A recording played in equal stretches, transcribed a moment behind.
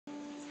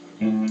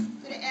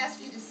going to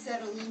ask you to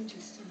settle in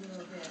just a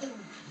little bit,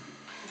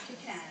 if you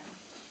can.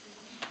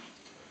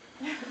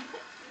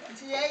 And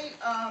today,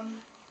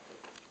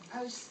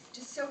 I was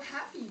just so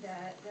happy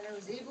that I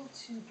was able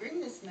to bring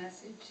this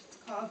message. It's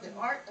called The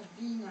Art of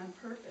Being on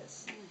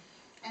Purpose.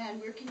 And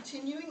we're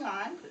continuing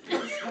on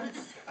this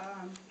month's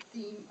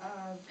theme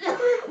of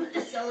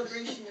the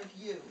celebration of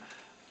you.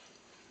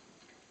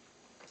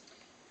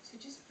 So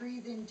just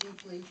breathe in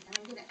deeply, and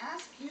I'm going to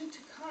ask you to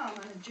come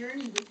on a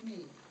journey with me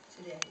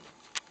today.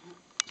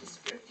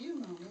 Just for a few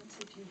moments,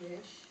 if you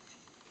wish.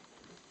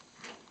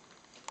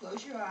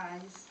 Close your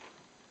eyes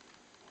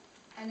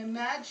and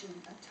imagine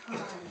a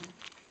time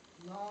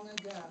long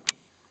ago.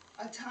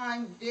 A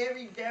time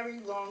very, very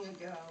long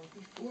ago,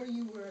 before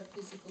you were a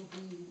physical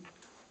being.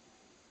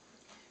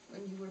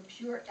 When you were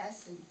pure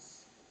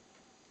essence.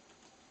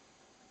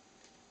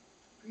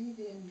 Breathe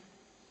in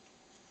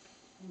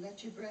and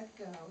let your breath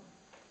go.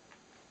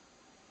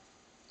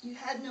 You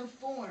had no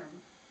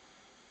form.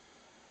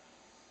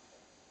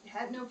 You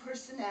had no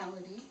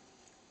personality,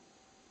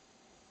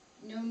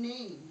 no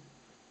name,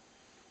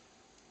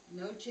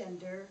 no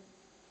gender,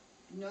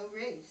 no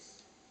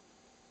race,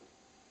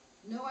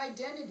 no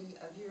identity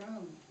of your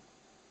own.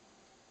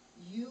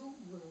 You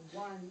were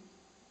one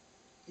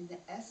in the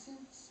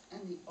essence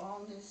and the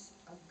allness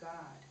of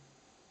God.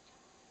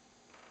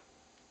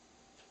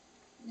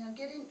 Now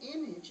get an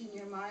image in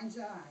your mind's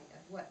eye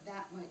of what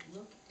that might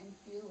look and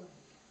feel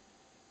like.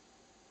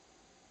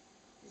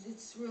 Is it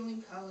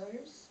swirling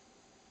colors?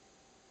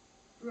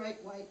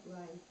 Bright white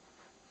light?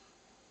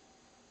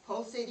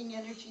 Pulsating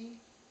energy?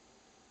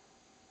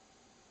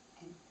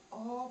 An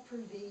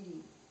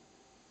all-pervading,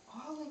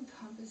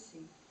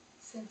 all-encompassing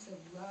sense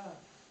of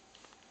love,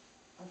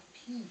 of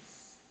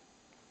peace,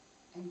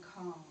 and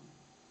calm.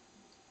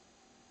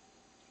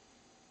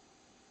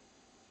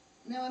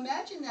 Now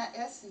imagine that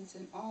essence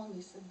and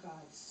allness of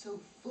God so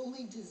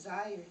fully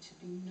desired to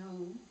be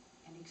known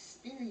and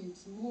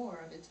experience more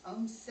of its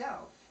own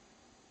self,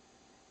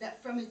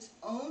 that from its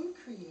own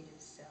creative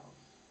self,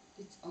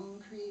 its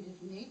own creative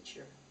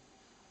nature,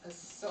 a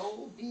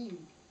soul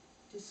being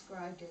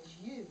described as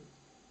you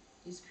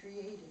is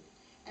created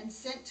and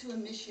sent to a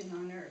mission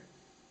on earth.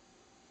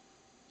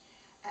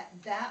 At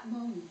that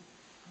moment,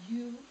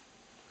 you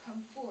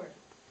come forth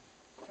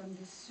from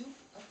the soup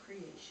of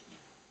creation.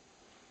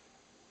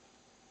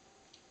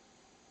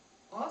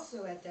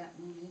 Also at that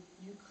moment,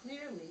 you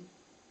clearly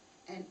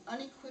and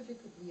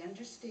unequivocally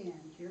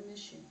understand your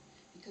mission,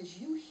 because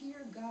you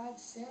hear God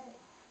say,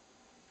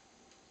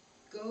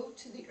 "Go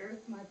to the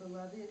earth, my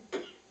beloved,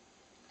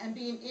 and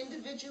be an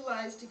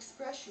individualized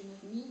expression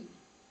of me.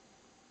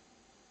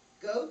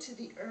 Go to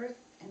the earth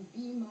and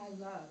be my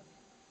love.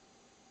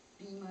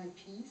 Be my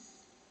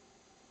peace.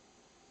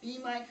 Be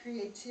my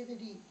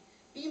creativity.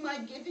 Be my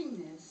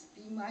givingness.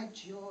 Be my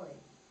joy.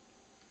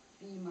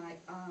 Be my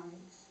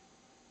eyes.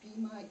 Be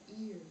my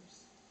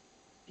ears.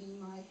 Be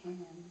my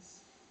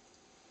hands."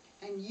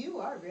 And you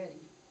are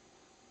ready.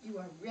 You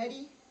are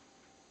ready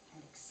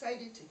and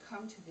excited to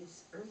come to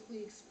this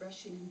earthly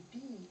expression and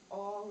be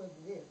all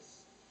of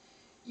this.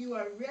 You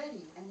are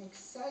ready and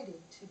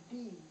excited to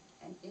be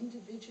an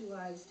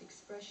individualized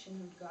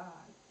expression of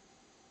God.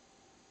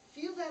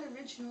 Feel that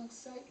original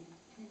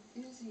excitement and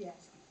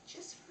enthusiasm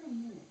just for a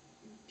minute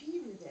and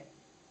be with it.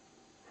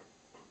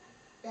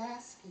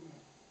 Bask in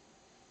it.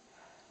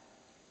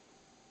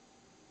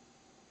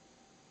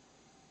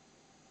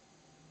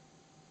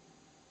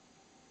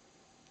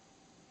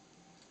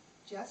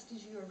 Just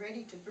as you are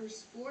ready to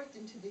burst forth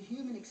into the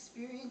human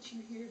experience,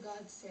 you hear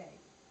God say,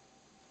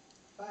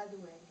 "By the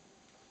way,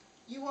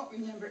 you won't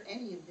remember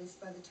any of this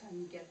by the time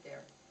you get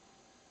there."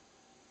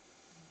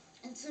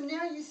 And so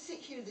now you sit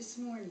here this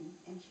morning,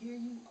 and here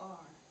you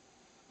are,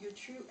 your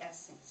true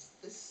essence,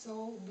 the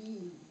soul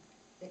being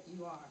that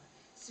you are,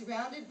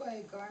 surrounded by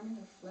a garment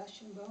of flesh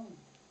and bone,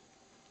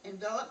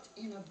 enveloped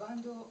in a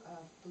bundle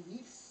of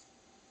beliefs,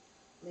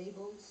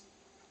 labels,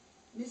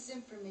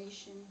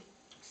 misinformation,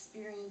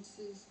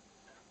 experiences,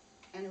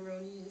 and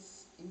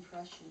erroneous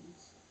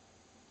impressions.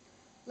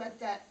 Like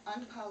that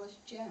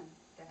unpolished gem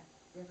that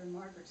Reverend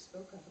Margaret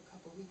spoke of a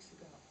couple weeks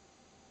ago.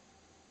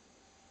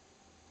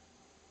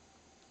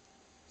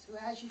 So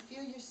as you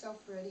feel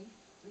yourself ready,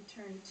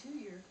 return to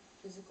your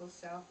physical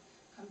self,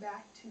 come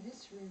back to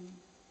this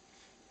room,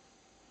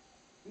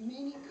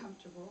 remaining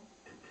comfortable.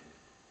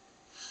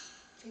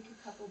 Take a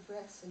couple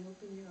breaths and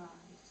open your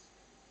eyes.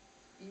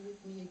 Be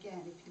with me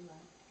again if you like.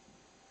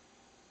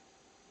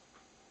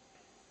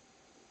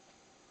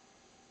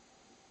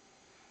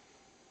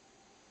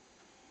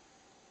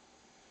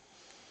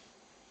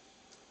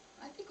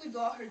 I think we've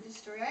all heard this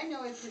story. I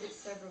know I've heard it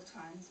several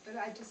times, but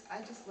I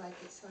just like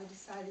it, so I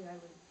decided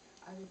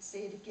I would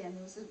say it again.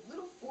 There was a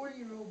little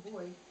 4-year-old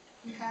boy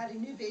who had a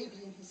new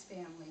baby in his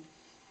family,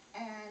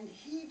 and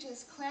he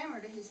just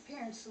clamored to his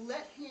parents to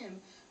let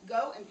him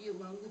go and be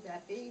alone with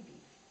that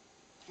baby.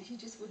 And he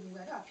just wouldn't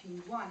let up.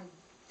 He wanted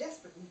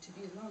desperately to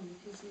be alone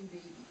with his new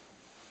baby.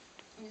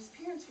 And his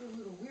parents were a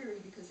little weary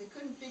because they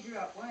couldn't figure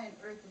out why on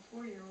earth a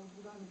 4-year-old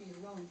would want to be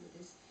alone with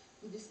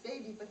this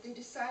baby, but they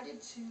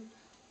decided to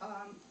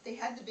they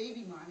had the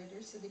baby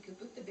monitor, so they could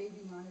put the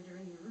baby monitor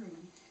in the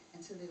room,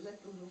 and so they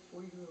let the little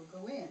 4-year-old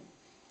go in.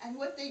 And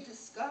what they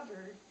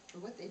discovered, or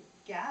what they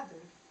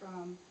gathered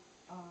from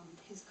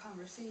his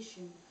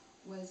conversation,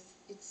 was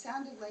it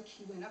sounded like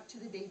he went up to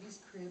the baby's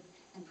crib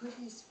and put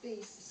his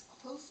face as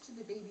close to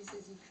the baby's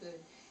as he could,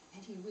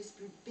 and he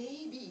whispered,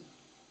 "Baby,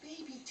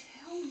 baby,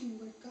 tell me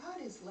what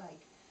God is like.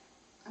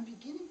 I'm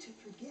beginning to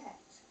forget."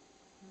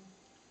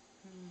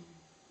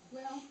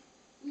 Well,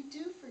 we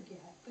do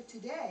forget, but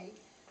today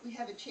we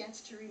have a chance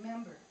to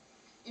remember.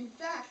 In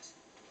fact,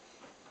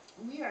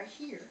 we are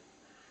here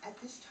at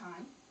this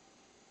time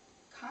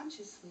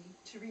consciously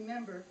to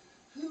remember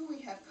who we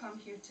have come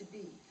here to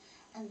be.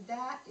 And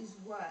that is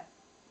what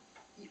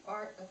the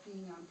art of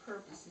being on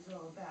purpose is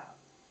all about.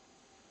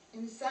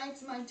 In the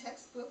Science Mind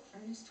textbook,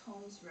 Ernest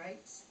Holmes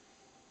writes,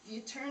 "The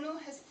eternal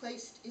has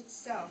placed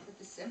itself at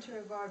the center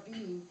of our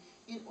being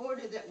in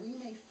order that we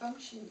may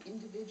function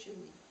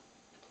individually.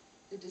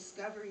 The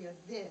discovery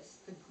of this,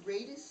 the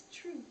greatest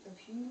truth of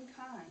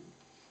humankind,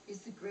 is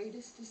the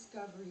greatest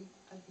discovery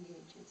of the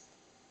ages."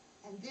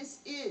 And this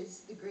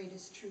is the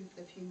greatest truth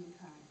of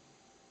humankind.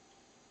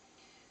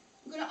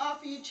 I'm going to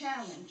offer you a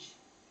challenge.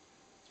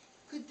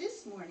 Could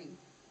this morning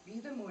be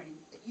the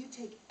morning that you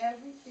take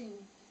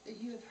everything that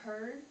you have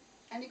heard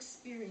and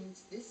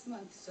experienced this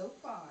month so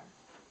far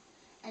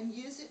and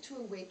use it to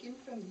awaken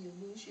from the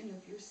illusion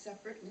of your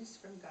separateness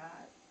from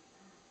God?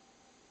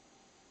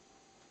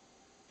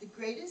 The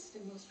greatest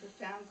and most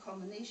profound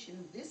culmination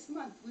of this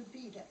month would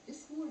be that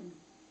this morning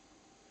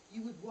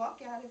you would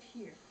walk out of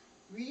here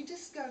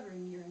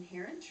rediscovering your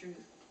inherent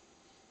truth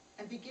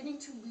and beginning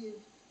to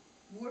live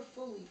more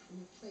fully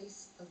from a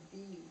place of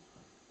being.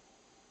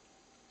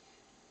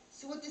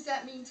 So what does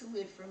that mean to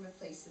live from a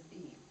place of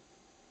being?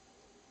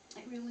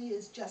 It really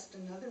is just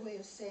another way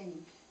of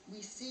saying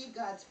we see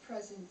God's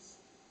presence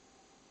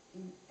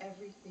in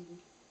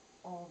everything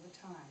all the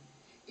time.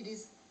 It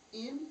is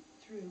in,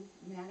 through,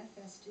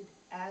 manifested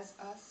as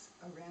us,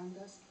 around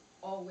us,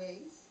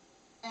 always,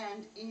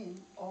 and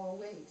in all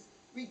ways,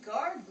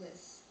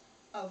 regardless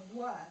of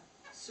what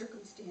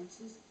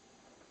circumstances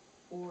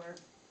or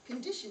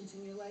conditions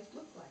in your life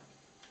look like.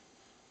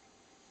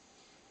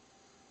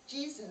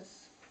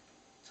 Jesus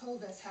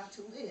told us how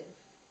to live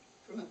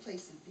from a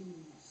place of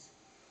beingness.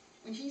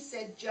 When he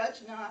said,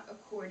 "Judge not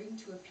according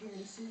to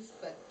appearances,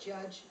 but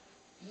judge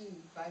ye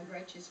by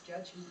righteous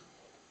judgment."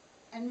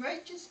 And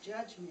righteous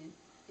judgment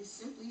is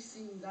simply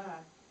seeing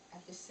God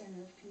at the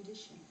center of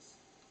conditions.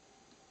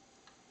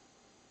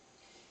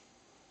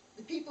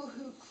 The people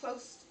who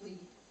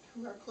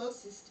are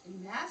closest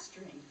in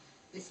mastering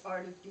this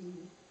art of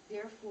being,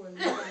 therefore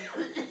live on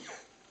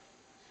purpose.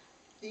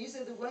 These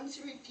are the ones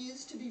who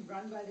refuse to be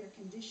run by their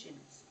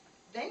conditions.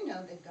 They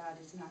know that God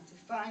is not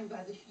defined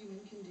by the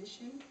human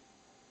condition.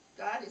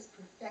 God is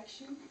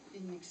perfection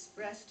being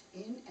expressed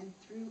in and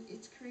through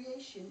its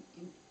creation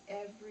in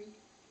every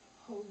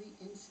holy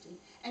instant.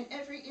 And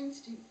every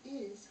instant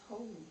is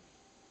holy.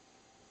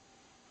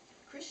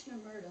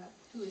 Krishnamurti,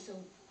 who is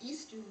an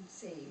Eastern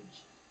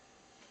sage,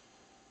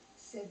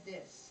 said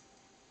this.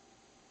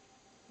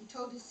 He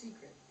told his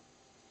secret.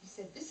 He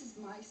said, "This is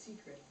my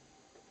secret.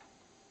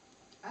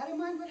 I don't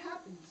mind what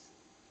happens.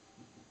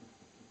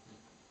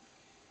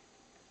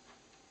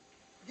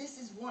 This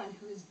is one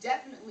who has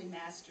definitely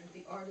mastered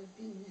the art of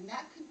being," and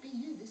that could be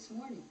you this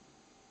morning.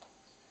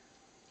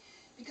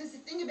 Because the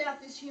thing about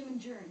this human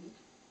journey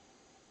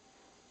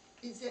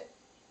is that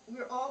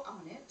we're all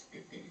on it,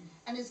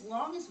 and as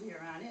long as we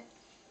are on it,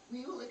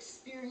 we will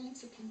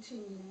experience a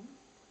continuum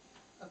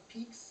of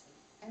peaks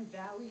and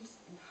valleys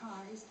and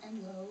highs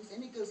and lows,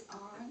 and it goes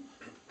on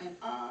and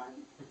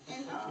on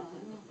and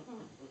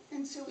on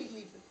until we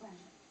leave the planet.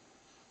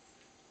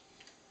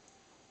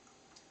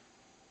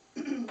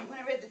 When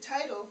I read the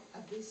title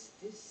of this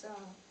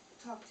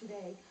talk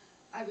today,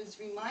 I was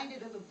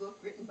reminded of a book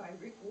written by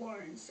Rick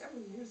Warren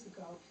several years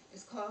ago.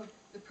 It's called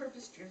The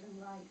Purpose-Driven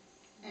Life.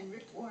 And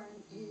Rick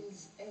Warren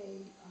is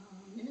a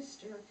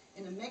minister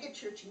in a mega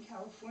church in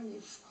California.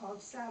 It's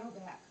called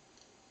Saddleback.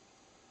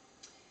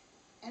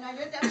 And I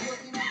read that book,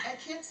 and I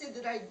can't say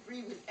that I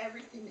agree with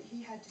everything that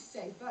he had to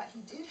say, but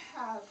he did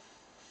have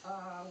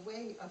a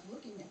way of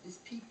looking at this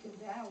peak and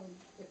valley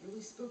that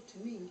really spoke to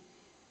me.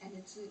 And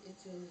it's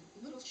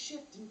a little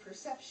shift in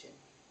perception.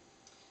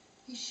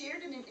 He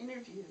shared in an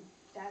interview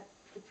that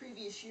the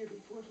previous year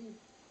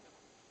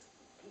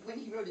when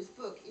he wrote his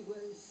book, it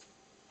was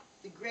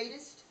the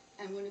greatest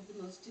and one of the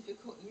most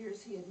difficult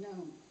years he had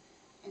known.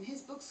 And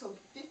his book sold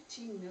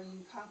 15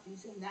 million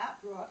copies, and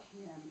that brought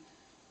him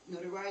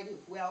notoriety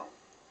of wealth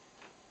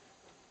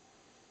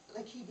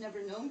like he'd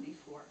never known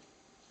before.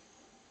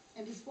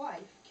 And his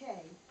wife,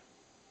 Kay,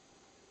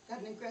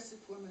 got an aggressive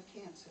form of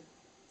cancer.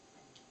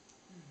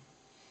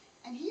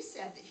 And he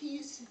said that he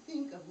used to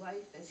think of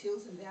life as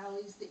hills and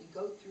valleys, that you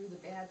go through the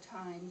bad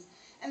times,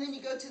 and then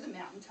you go to the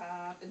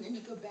mountaintop, and then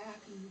you go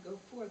back and you go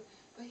forth.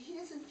 But he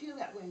doesn't feel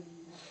that way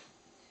anymore.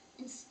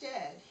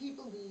 Instead, he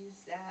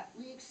believes that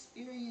we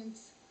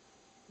experience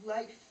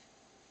life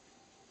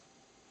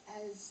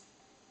as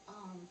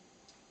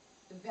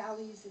the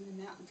valleys and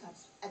the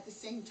mountaintops at the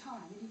same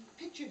time. And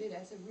he pictured it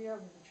as a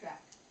railroad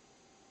track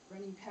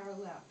running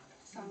parallel,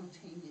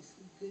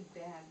 simultaneously, good,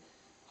 bad,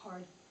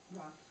 hard,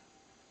 rough.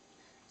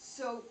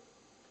 So,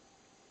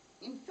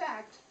 in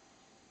fact,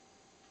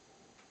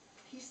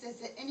 he says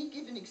that any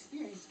given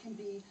experience can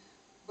be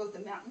both a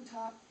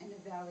mountaintop and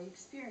a valley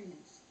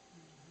experience.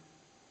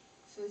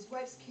 So his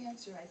wife's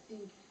cancer, I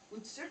think,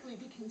 would certainly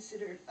be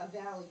considered a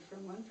valley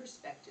from one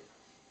perspective.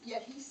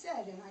 Yet he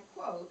said, and I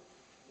quote,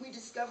 "We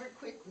discovered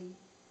quickly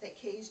that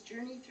Kay's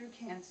journey through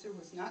cancer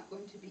was not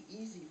going to be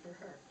easy for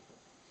her.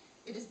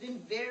 It has been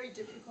very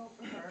difficult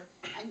for her,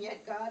 and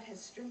yet God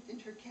has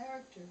strengthened her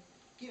character,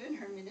 given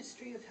her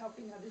ministry of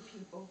helping other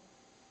people,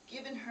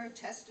 given her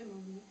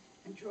testimony,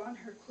 and drawn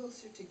her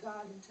closer to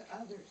God and to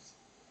others."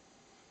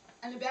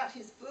 And about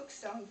his book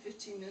selling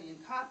 15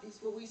 million copies,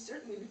 well, we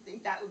certainly would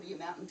think that would be a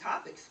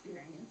mountaintop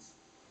experience.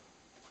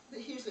 But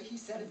here's what he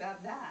said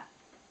about that.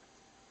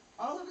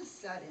 "All of a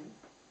sudden,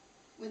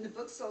 when the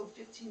book sold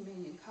 15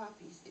 million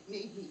copies, it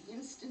made me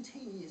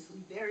instantaneously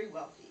very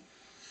wealthy.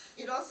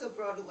 It also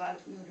brought a lot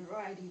of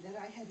notoriety that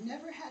I had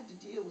never had to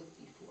deal with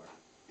before.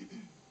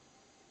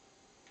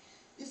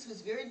 This was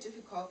very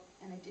difficult,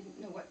 and I didn't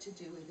know what to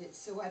do with it,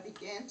 so I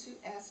began to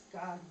ask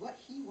God what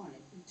he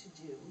wanted me to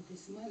do with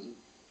this money,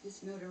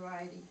 this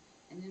notoriety,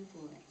 and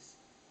influence.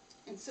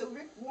 And so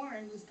Rick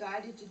Warren was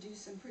guided to do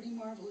some pretty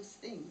marvelous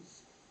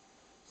things,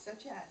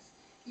 such as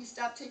he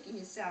stopped taking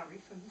his salary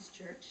from his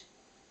church.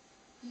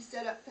 He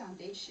set up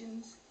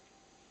foundations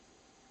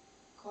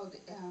called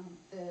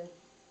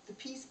the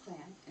Peace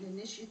Plan, an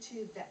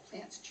initiative that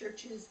plants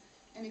churches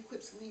and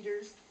equips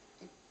leaders.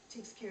 It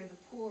takes care of the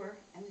poor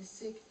and the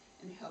sick,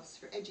 and helps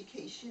for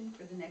education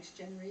for the next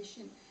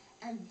generation.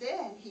 And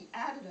then he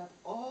added up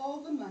all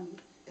the money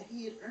that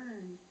he had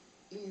earned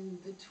in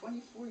the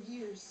 24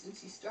 years since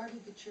he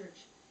started the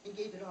church and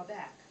gave it all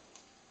back.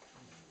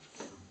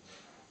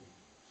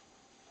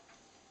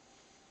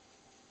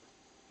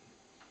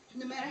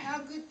 No matter how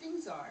good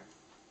things are,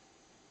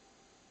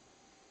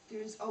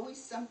 there is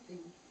always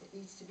something that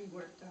needs to be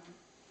worked on.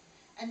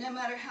 And no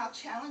matter how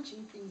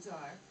challenging things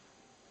are,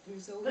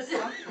 there's always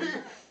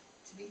something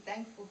to be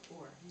thankful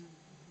for.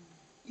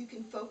 You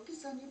can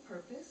focus on your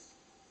purpose,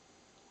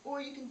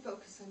 or you can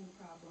focus on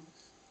your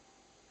problems.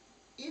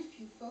 If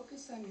you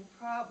focus on your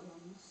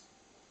problems,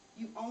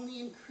 you only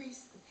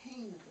increase the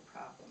pain of the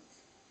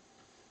problems.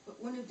 But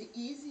one of the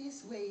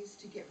easiest ways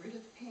to get rid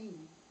of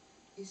pain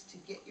is to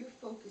get your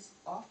focus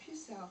off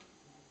yourself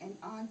and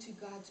onto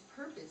God's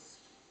purpose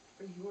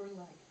for your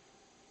life.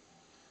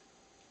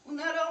 Well,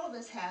 not all of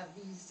us have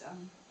these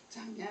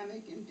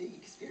dynamic and big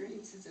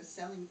experiences of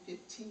selling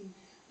 15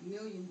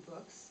 million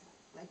books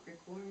like Rick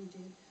Warren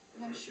did,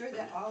 but I'm sure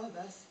that all of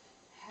us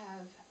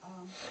have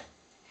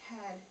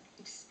had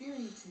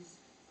experiences,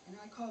 and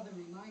I call them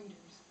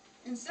reminders.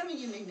 And some of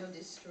you may know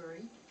this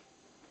story,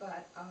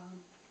 but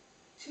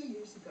 2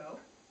 years ago,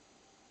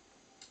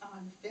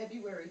 on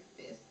February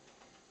 5th,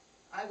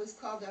 I was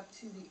called up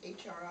to the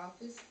HR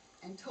office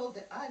and told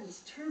that I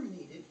was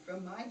terminated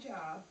from my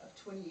job of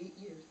 28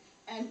 years.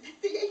 And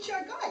the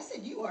HR guy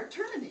said, "You are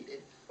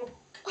terminated."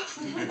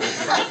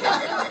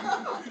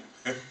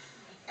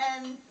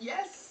 And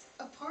yes,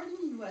 a part of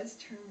me was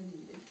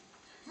terminated.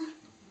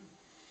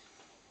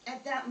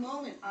 At that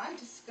moment, I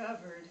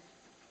discovered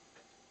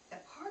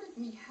that part of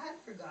me had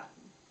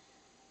forgotten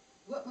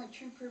what my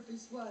true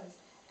purpose was,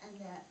 and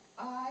that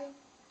I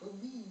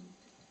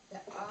believed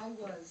that I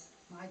was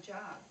my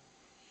job.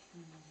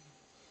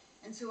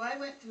 And so I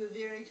went through a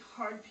very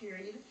hard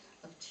period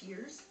of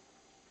tears,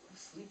 of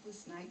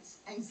sleepless nights,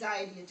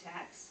 anxiety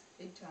attacks,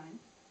 big time,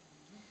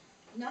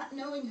 not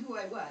knowing who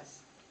I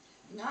was,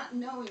 not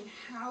knowing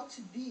how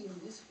to be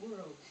in this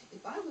world.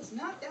 If I was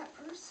not that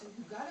person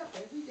who got up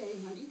every day,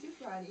 Monday through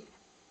Friday,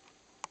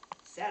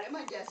 sat at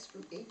my desk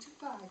from 8 to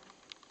 5,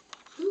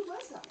 who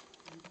was I?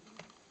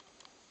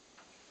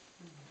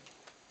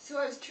 So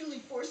I was truly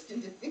forced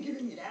into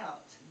figuring it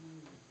out.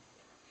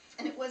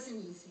 And it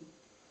wasn't easy.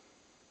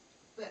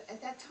 But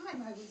at that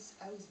time, I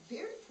was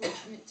very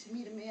fortunate to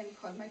meet a man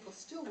called Michael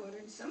Stillwater,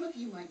 and some of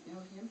you might know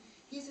him.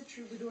 He's a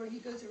troubadour. He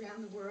goes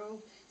around the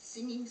world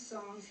singing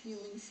songs,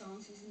 healing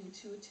songs. He's an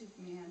intuitive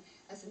man.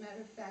 As a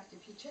matter of fact,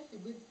 if you check the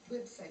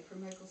website for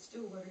Michael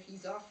Stillwater,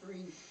 he's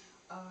offering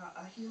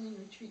a healing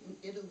retreat in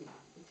Italy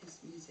with his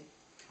music.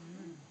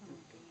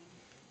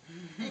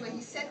 Anyway,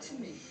 he said to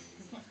me,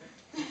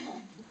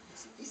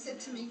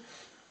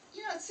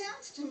 "You know, it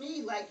sounds to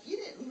me like you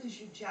didn't lose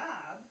your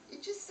job.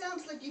 It just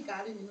sounds like you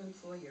got a new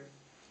employer."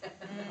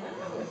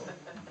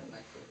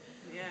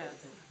 Yeah.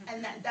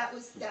 And that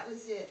was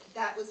it.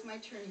 That was my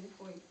turning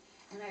point.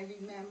 And I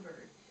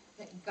remembered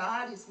that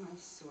God is my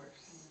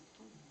source.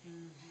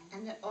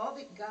 And that all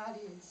that God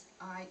is,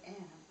 I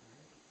am.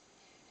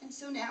 And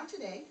so now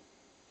today,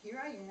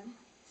 here I am,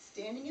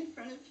 standing in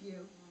front of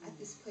you at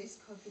this place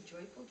called the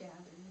Joyful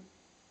Gathering.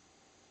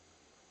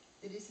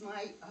 It is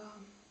my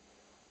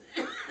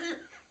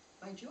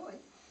my joy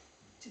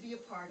to be a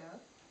part of.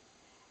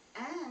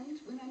 And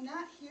when I'm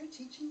not here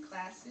teaching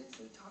classes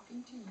or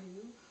talking to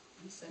you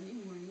on Sunday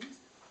mornings,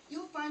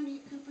 You'll find me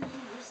at Cooper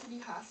University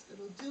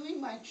Hospital doing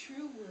my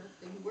true work,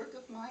 the work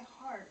of my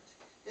heart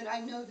that I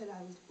know that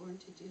I was born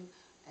to do,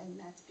 and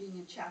that's being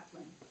a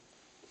chaplain.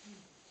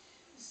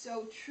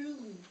 So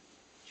truly,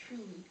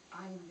 truly,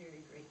 I am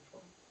very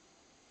grateful.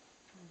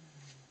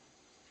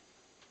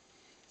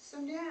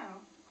 So now,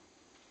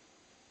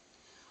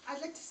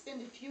 I'd like to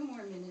spend a few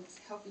more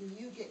minutes helping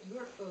you get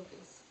your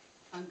focus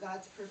on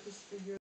God's purpose for your